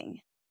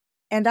freeing.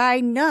 And I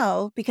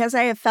know, because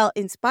I have felt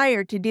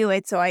inspired to do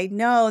it, so I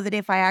know that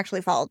if I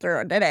actually followed through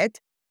and did it,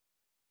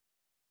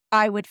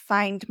 I would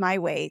find my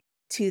way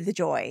to the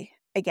joy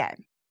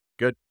again.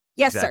 Good.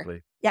 Yes, sir.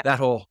 Exactly. Yep. That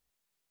whole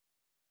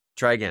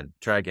try again,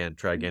 try again,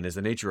 try again is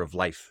the nature of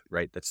life,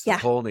 right? That's the Yeah.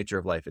 whole nature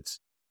of life. It's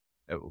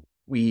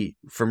we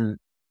from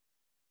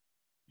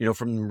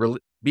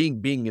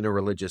being in a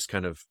religious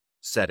kind of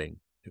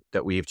setting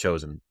that we have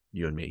chosen,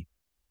 you and me,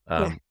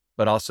 Yeah.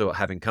 but also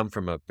having come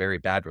from a very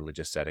bad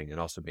religious setting and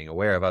also being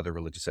aware of other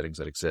religious settings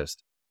that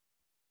exist.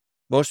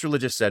 Most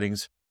religious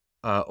settings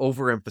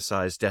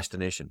overemphasize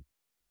destination,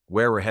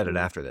 where we're headed Mm.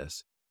 after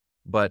this.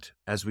 But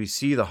as we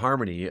see the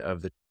harmony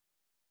of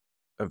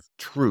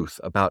truth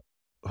about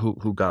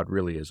who God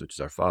really is, which is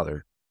our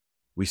Father,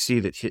 we see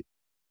that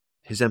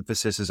his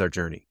emphasis is our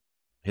journey.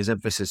 His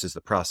emphasis is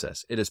the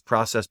process. It is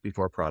process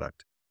before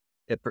product.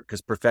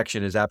 Because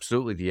perfection is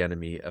absolutely the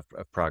enemy of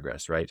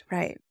progress, right?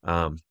 Right.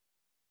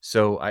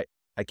 So I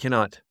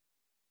cannot.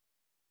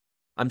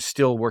 I'm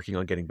still working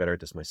on getting better at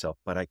this myself,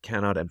 but I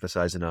cannot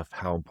emphasize enough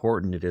how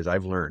important it is.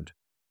 I've learned,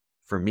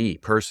 for me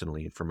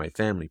personally and for my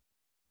family,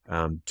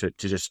 to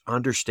just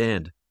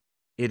understand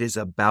it is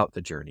about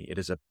the journey. It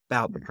is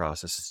about the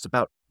process. It's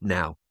about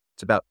now.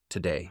 It's about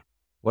today.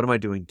 What am I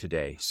doing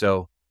today?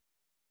 So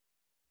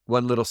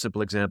one little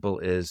simple example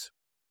is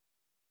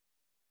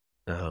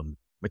my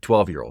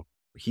 12-year-old.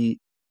 He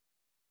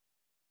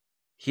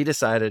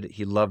decided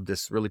he loved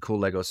this really cool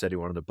Lego set he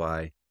wanted to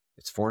buy.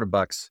 It's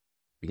 $400.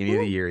 Beginning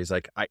of the year, he's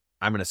like,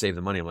 I'm going to save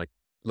the money. I'm like,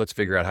 let's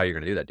figure out how you're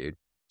going to do that, dude.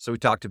 So we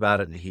talked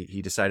about it, and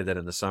he decided that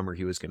in the summer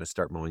he was going to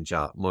start mowing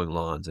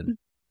lawns and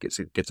get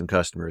some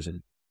customers.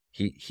 And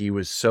he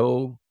was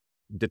so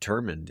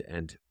determined,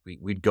 and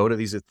we'd go to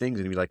these things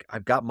and he'd be like,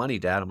 I've got money,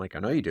 Dad. I'm like, I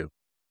know you do.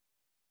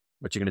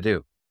 What you going to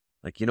do?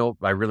 Like,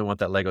 I really want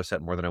that Lego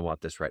set more than I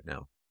want this right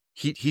now.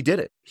 He did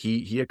it.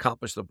 He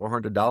accomplished the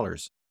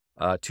 $400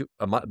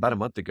 about a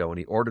month ago, and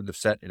he ordered the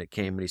set and it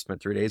came and he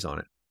spent 3 days on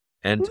it.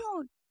 And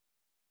Ooh,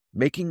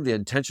 making the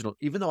intentional,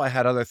 even though I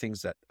had other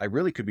things that I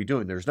really could be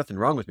doing, there's nothing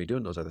wrong with me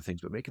doing those other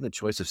things, but making the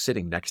choice of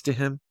sitting next to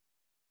him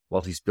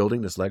while he's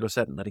building this Lego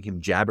set and letting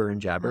him jabber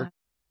and jabber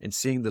and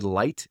seeing the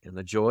light and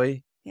the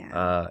joy.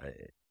 yeah.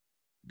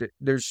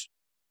 There's,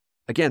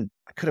 again,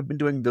 I could have been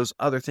doing those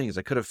other things.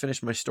 I could have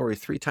finished my story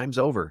 3 times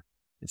over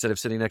instead of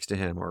sitting next to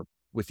him or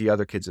with the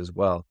other kids as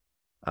well.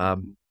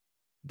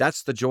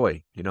 That's the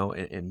joy,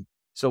 and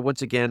so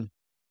once again,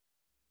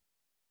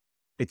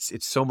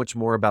 it's so much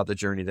more about the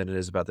journey than it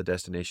is about the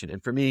destination.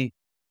 And for me,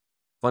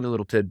 funny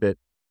little tidbit,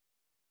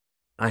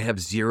 I have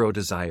zero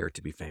desire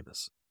to be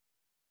famous.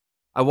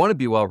 I want to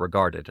be well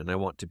regarded and I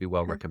want to be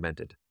well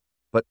recommended.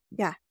 But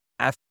Yeah.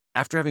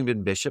 after having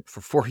been bishop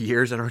for 4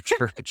 years in our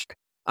church,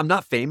 I'm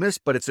not famous,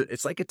 but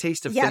it's like a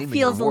taste of Yeah, fame. it and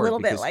feels a reward little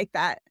bit because like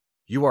that.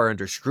 you are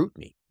under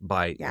scrutiny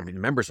by, Yeah.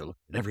 members are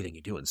looking at everything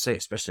you do and say,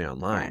 especially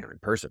online or in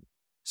person.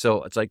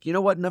 So it's like, you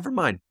know what? Never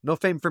mind. No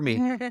fame for me.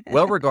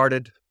 Well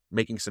regarded,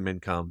 making some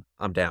income.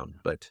 I'm down.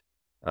 But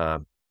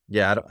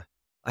yeah,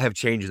 I have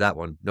changed that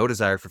one. No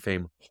desire for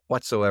fame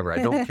whatsoever. I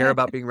don't care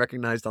about being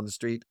recognized on the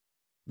street.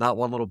 Not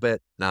one little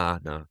bit. Nah.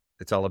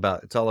 It's all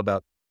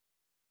about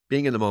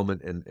being in the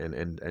moment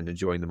and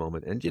enjoying the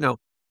moment. And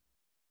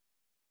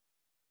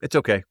it's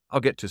okay. I'll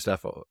get to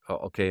stuff.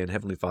 Okay. And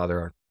Heavenly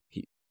Father,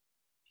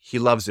 he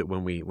loves it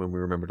when we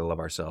remember to love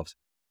ourselves.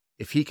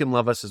 If he can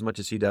love us as much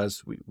as he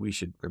does, we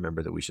should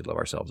remember that we should love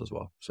ourselves as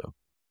well. So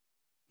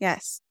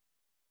Yes.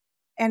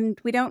 And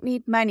we don't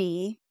need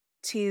money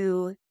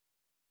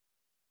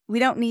we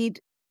don't need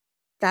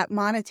that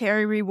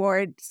monetary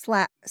reward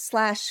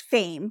slash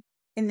fame.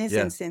 In this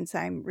Yeah. instance,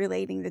 I'm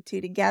relating the two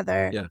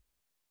together Yeah.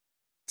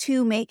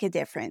 to make a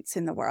difference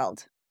in the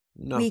world.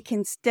 No. We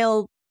can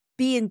still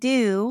be and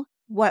do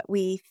what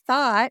we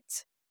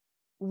thought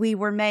we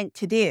were meant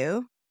to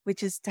do,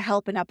 which is to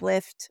help and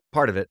uplift.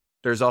 Part of it.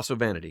 There's also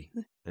vanity,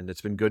 and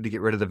it's been good to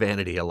get rid of the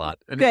vanity a lot.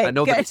 And Good, I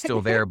know that good. it's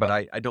still there, but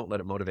I don't let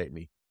it motivate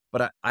me.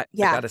 But I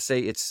Yeah. gotta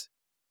say, it's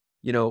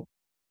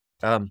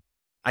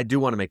I do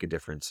want to make a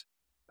difference,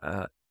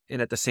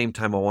 and at the same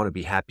time, I want to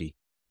be happy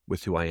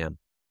with who I am.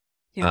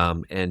 Yeah.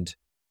 And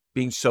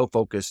being so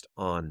focused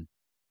on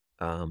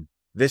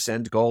this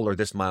end goal or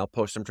this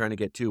milepost I'm trying to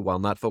get to, while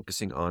not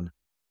focusing on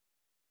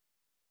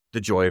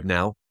the joy of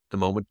now, the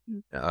moment,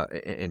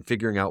 and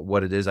figuring out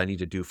what it is I need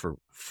to do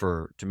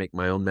to make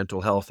my own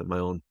mental health and my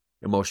own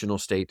emotional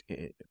state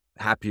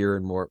happier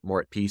and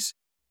more at peace.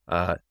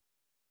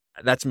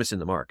 That's missing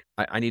the mark.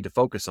 I need to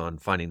focus on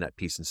finding that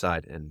peace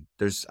inside. And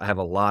I have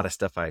a lot of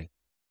stuff I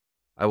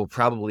will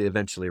probably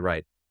eventually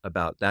write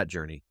about that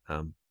journey.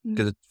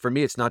 Because for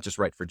me, it's not just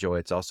write for joy;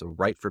 it's also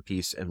write for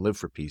peace and live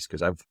for peace.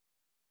 Because I've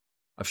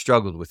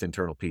struggled with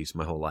internal peace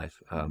my whole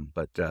life,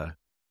 but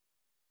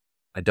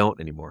I don't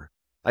anymore.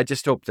 I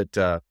just hope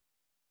that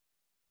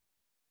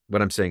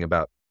what I'm saying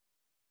about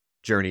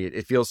journey,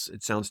 it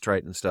sounds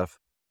trite and stuff,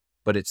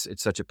 but it's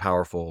such a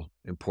powerful,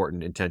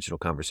 important, intentional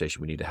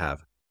conversation we need to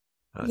have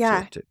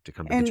to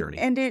come to the journey.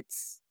 And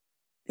it's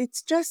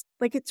just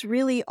like, it's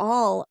really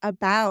all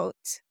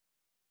about,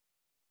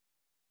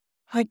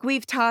 like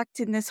we've talked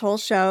in this whole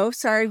show.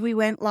 Sorry we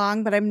went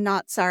long, but I'm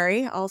not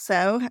sorry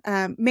also.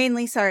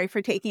 Mainly sorry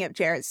for taking up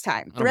Jared's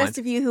time. The rest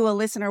of you who will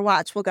listen or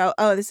watch will go,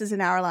 oh, this is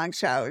an hour-long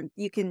show. And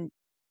you can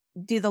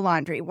do the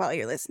laundry while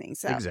you're listening.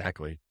 So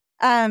Exactly.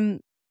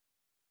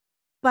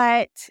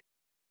 But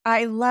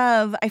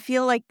I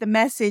feel like the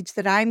message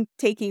that I'm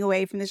taking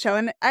away from the show,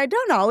 and I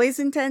don't always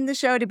intend the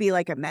show to be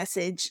like a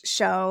message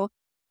show.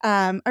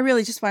 I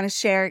really just want to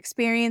share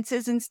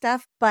experiences and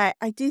stuff, but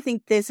I do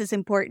think this is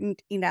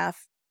important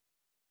enough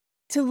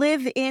to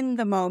live in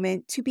the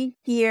moment, to be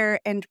here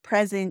and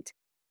present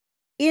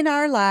in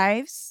our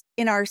lives,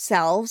 in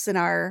ourselves, in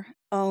our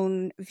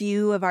own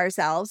view of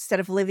ourselves, instead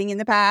of living in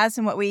the past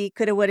and what we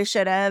coulda, woulda,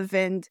 shoulda,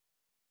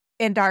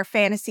 and our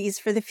fantasies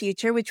for the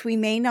future, which we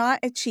may not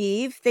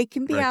achieve. They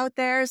can be out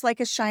there as like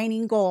a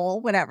shining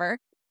goal, whatever.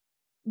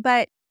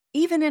 But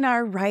even in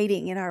our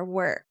writing, in our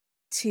work,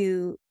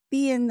 to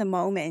be in the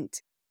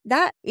moment,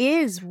 that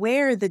is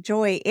where the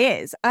joy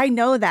is. I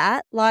know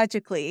that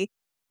logically.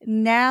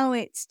 Now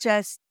it's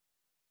just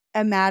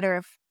a matter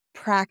of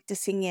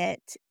practicing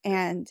it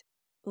and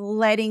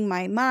letting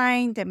my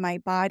mind and my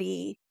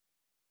body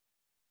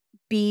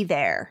be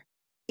there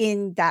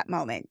in that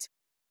moment.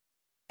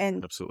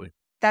 And Absolutely.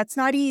 That's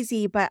not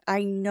easy, but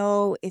I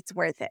know it's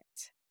worth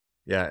it.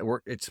 Yeah,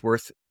 it's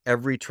worth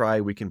every try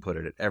we can put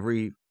at it,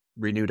 every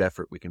renewed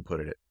effort we can put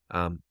at it.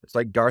 It's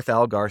like Darth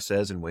Algar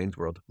says in Wayne's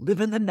World,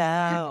 live in the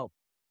now.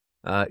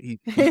 He's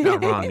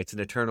not wrong. It's an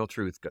eternal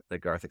truth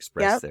that Garth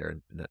expressed there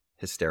in that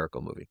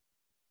hysterical movie.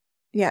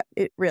 Yeah,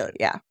 it really,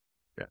 yeah.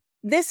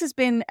 This has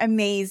been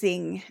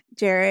amazing,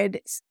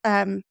 Jared.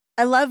 I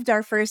loved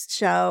our first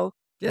show.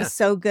 It was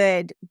so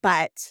good,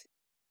 but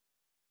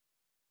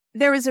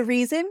there was a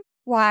reason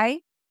why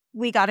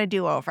we got a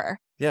do-over.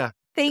 Yeah.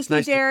 Thank It's you,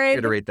 nice to Jared.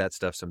 reiterate that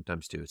stuff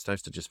sometimes too. It's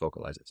nice to just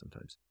vocalize it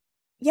sometimes.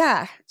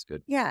 Yeah. It's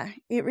good. Yeah,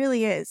 it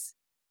really is.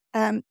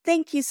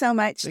 Thank you so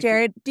much, Thank you.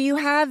 Jared. Do you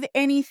have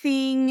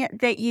anything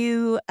that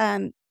you,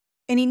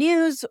 any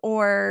news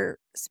or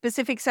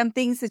specific some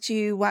things that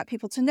you want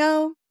people to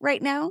know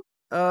right now?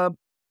 I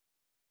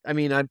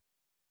mean,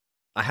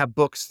 I have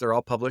books. They're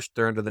all published.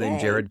 They're under the name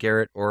Yay. Jared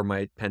Garrett, or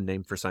my pen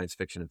name for science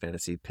fiction and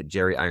fantasy,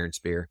 Jerry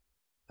Ironspear.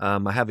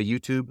 I have a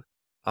YouTube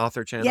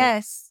author channel.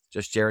 Yes.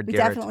 Just Jared We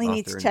Garrett, definitely author,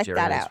 need to and check Jared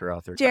that out. Ironspear,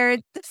 author.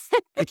 Jared,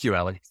 Thank you,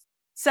 Allie.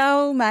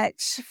 so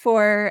much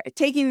for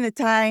taking the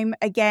time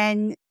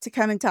again to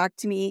come and talk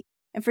to me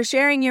and for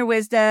sharing your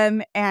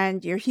wisdom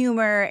and your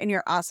humor and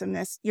your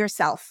awesomeness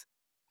yourself.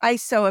 I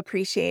so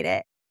appreciate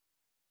it.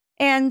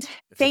 And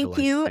thank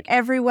you,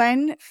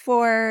 everyone,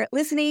 for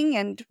listening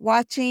and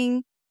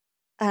watching.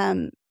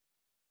 We're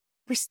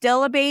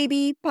still a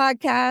baby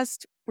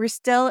podcast. We're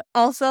still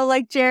also,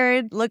 like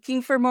Jared,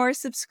 looking for more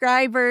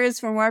subscribers,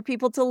 for more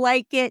people to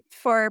like it,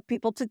 for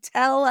people to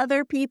tell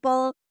other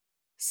people.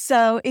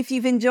 So if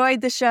you've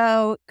enjoyed the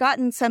show,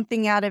 gotten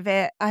something out of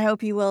it, I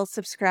hope you will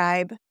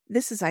subscribe.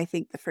 This is, I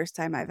think, the first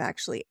time I've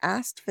actually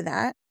asked for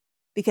that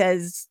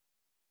because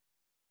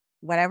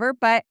whatever,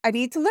 but I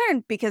need to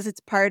learn because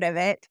it's part of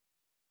it.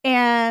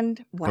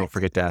 And what? Don't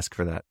forget to ask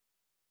for that.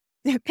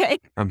 Okay.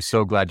 I'm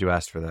so glad you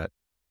asked for that.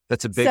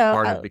 That's a big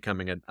part of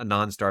becoming a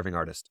non-starving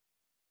artist.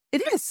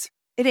 It is.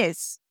 It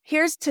is.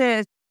 Here's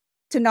to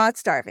not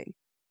starving.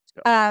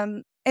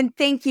 And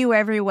thank you,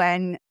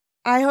 everyone.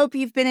 I hope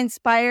you've been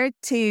inspired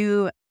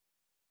to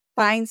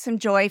find some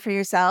joy for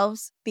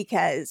yourselves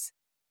because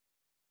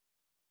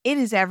it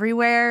is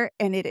everywhere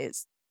and it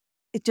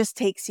just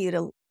takes you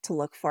to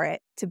look for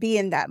it, to be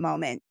in that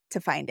moment, to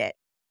find it.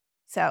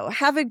 So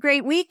have a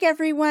great week,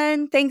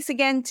 everyone. Thanks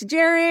again to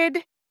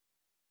Jared.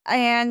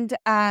 And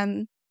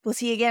we'll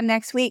see you again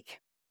next week.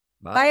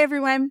 Bye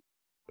everyone.